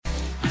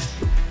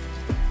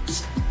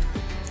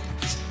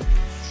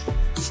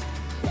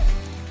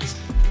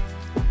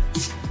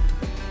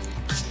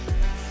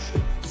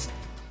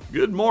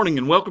Good morning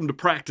and welcome to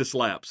Practice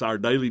Laps, our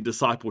daily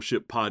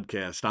discipleship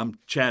podcast. I'm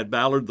Chad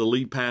Ballard, the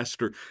lead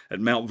pastor at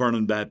Mount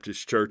Vernon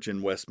Baptist Church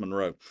in West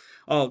Monroe.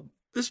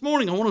 This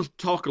morning, I want to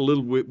talk a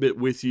little bit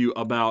with you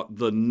about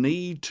the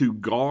need to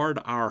guard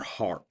our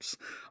hearts.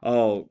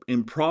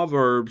 In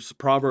Proverbs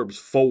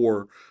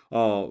 4,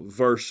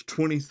 verse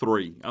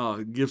 23,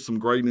 gives some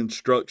great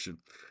instruction.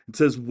 It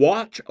says,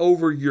 "Watch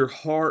over your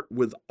heart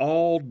with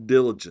all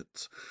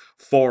diligence,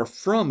 for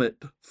from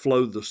it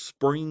flow the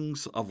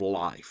springs of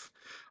life."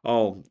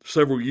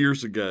 Several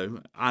years ago,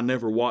 I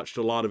never watched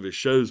a lot of his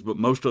shows, but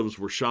most of us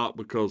were shocked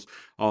because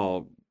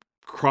I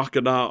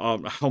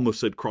almost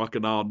said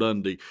Crocodile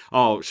Dundee.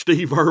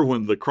 Steve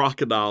Irwin, the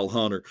crocodile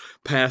hunter,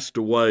 passed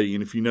away.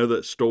 And if you know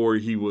that story,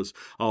 he was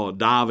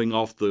diving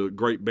off the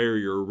Great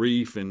Barrier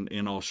Reef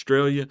in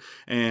Australia,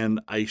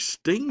 and a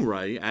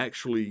stingray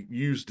actually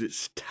used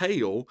its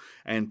tail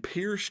and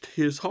pierced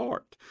his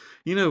heart.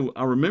 You know,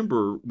 I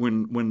remember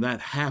when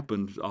that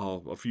happened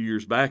a few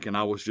years back, and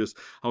I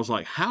was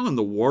like, how in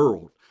the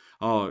world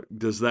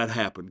does that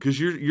happen? Because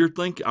you're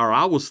thinking, or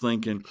I was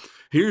thinking,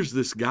 here's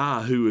this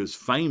guy who is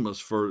famous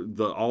for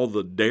all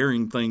the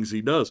daring things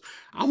he does.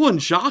 I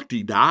wasn't shocked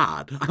he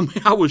died. I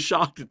mean, I was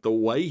shocked at the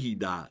way he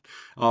died.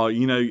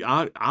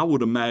 I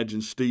would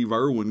imagine Steve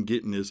Irwin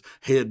getting his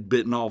head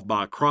bitten off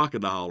by a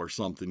crocodile or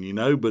something,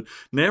 but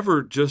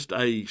never just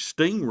a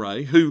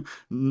stingray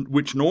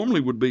which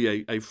normally would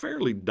be a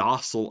fairly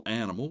docile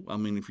animal. I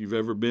mean, if you've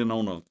ever been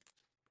on a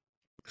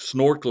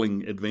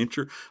snorkeling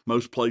adventure,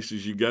 most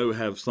places you go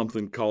have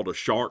something called a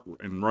shark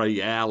and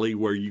ray alley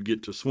where you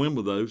get to swim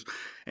with those,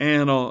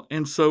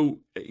 and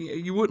so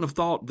you wouldn't have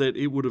thought that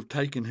it would have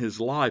taken his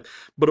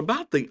life. But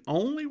about the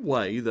only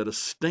way that a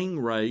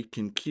stingray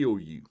can kill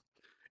you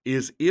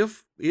is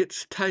if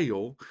its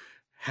tail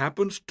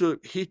happens to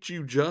hit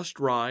you just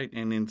right,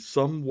 and in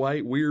some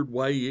way, weird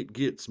way, it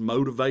gets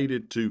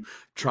motivated to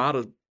try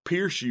to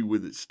pierce you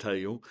with its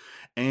tail,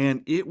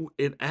 and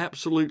it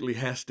absolutely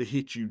has to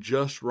hit you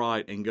just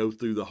right and go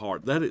through the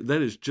heart. That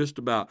is just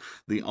about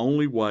the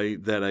only way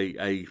that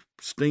a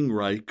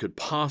stingray could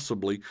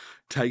possibly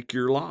take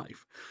your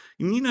life.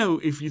 And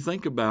if you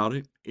think about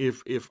it,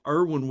 if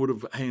Irwin would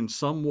have in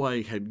some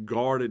way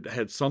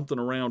had something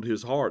around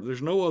his heart,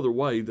 there's no other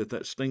way that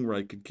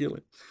stingray could kill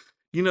him.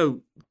 You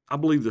know, I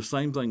believe the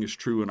same thing is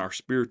true in our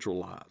spiritual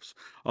lives,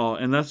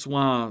 and that's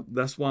why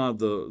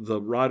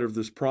the writer of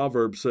this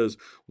proverb says,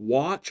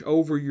 "Watch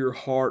over your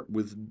heart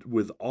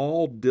with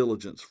all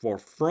diligence, for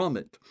from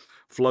it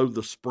flow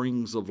the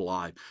springs of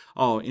life."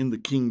 In the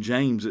King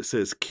James, it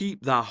says,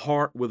 "Keep thy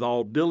heart with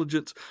all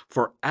diligence,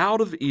 for out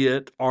of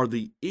it are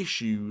the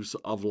issues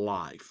of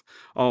life."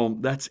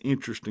 That's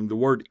interesting. The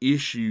word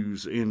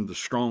 "issues" in the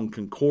Strong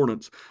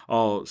Concordance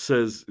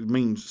says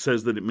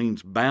that it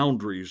means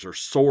boundaries or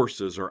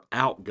sources or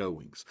outgoings.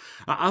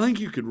 I think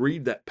you could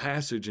read that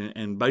passage,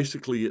 and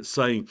basically it's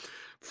saying,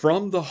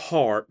 from the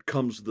heart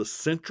comes the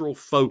central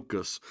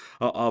focus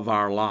of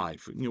our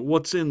life.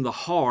 What's in the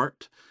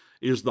heart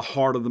is the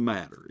heart of the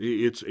matter.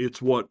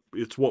 It's what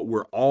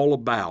we're all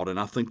about, and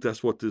I think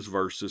that's what this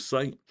verse is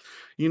saying.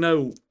 You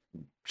know,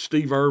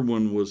 Steve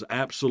Irwin was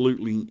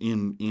absolutely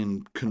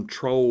in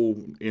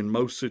control in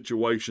most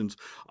situations,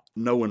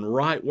 knowing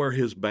right where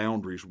his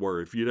boundaries were.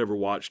 If you'd ever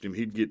watched him,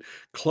 he'd get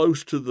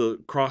close to the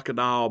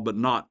crocodile, but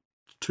not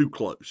too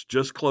close,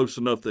 just close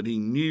enough that he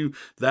knew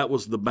that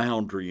was the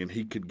boundary and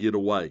he could get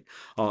away.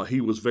 He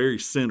was very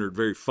centered,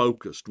 very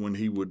focused when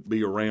he would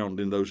be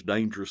around in those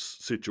dangerous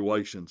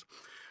situations.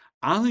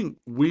 I think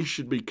we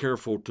should be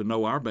careful to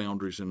know our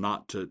boundaries and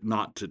not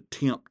to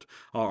tempt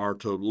or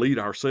to lead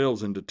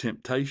ourselves into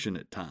temptation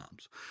at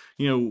times.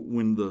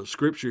 When the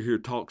scripture here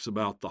talks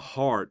about the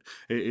heart,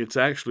 it's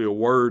actually a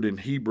word in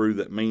Hebrew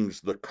that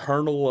means the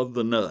kernel of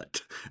the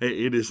nut.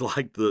 It is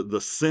like the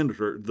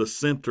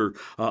center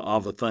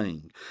of a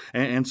thing,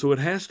 and so it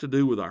has to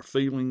do with our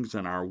feelings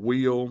and our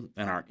will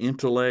and our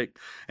intellect,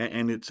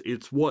 and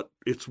it's what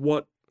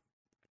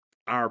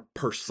our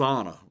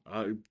persona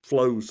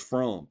flows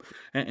from.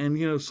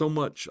 And so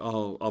much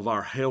of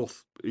our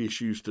health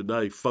issues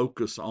today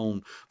focus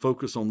on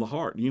the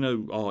heart.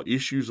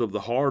 Issues of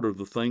the heart are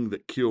the thing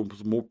that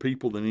kills more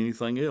people than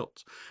anything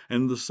else.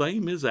 And the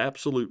same is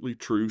absolutely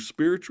true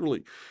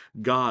spiritually.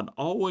 God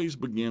always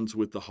begins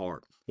with the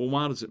heart. Well,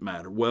 why does it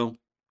matter? Well,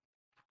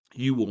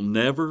 you will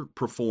never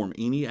perform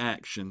any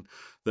action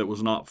that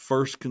was not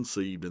first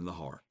conceived in the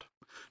heart.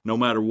 No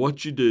matter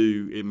what you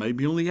do, it may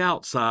be on the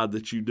outside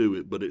that you do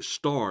it, but it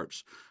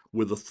starts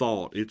with a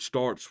thought. It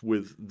starts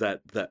with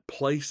that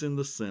place in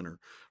the center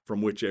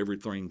from which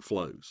everything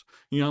flows.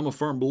 I'm a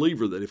firm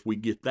believer that if we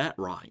get that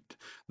right,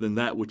 then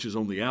that which is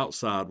on the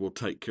outside will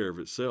take care of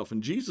itself.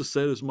 And Jesus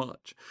said as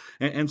much.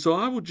 And so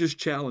I would just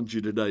challenge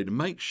you today to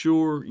make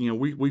sure,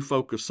 we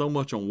focus so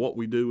much on what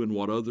we do and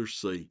what others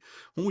see.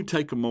 When we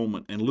take a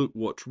moment and look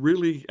what's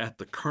really at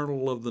the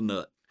kernel of the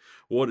nut,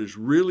 what is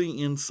really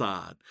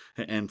inside,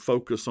 and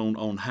focus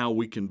on how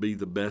we can be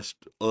the best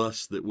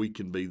us that we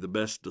can be, the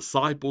best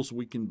disciples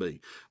we can be,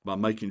 by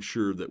making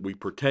sure that we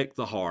protect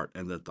the heart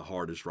and that the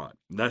heart is right.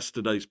 And that's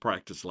today's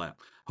practice lap.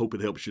 Hope it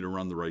helps you to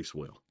run the race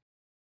well.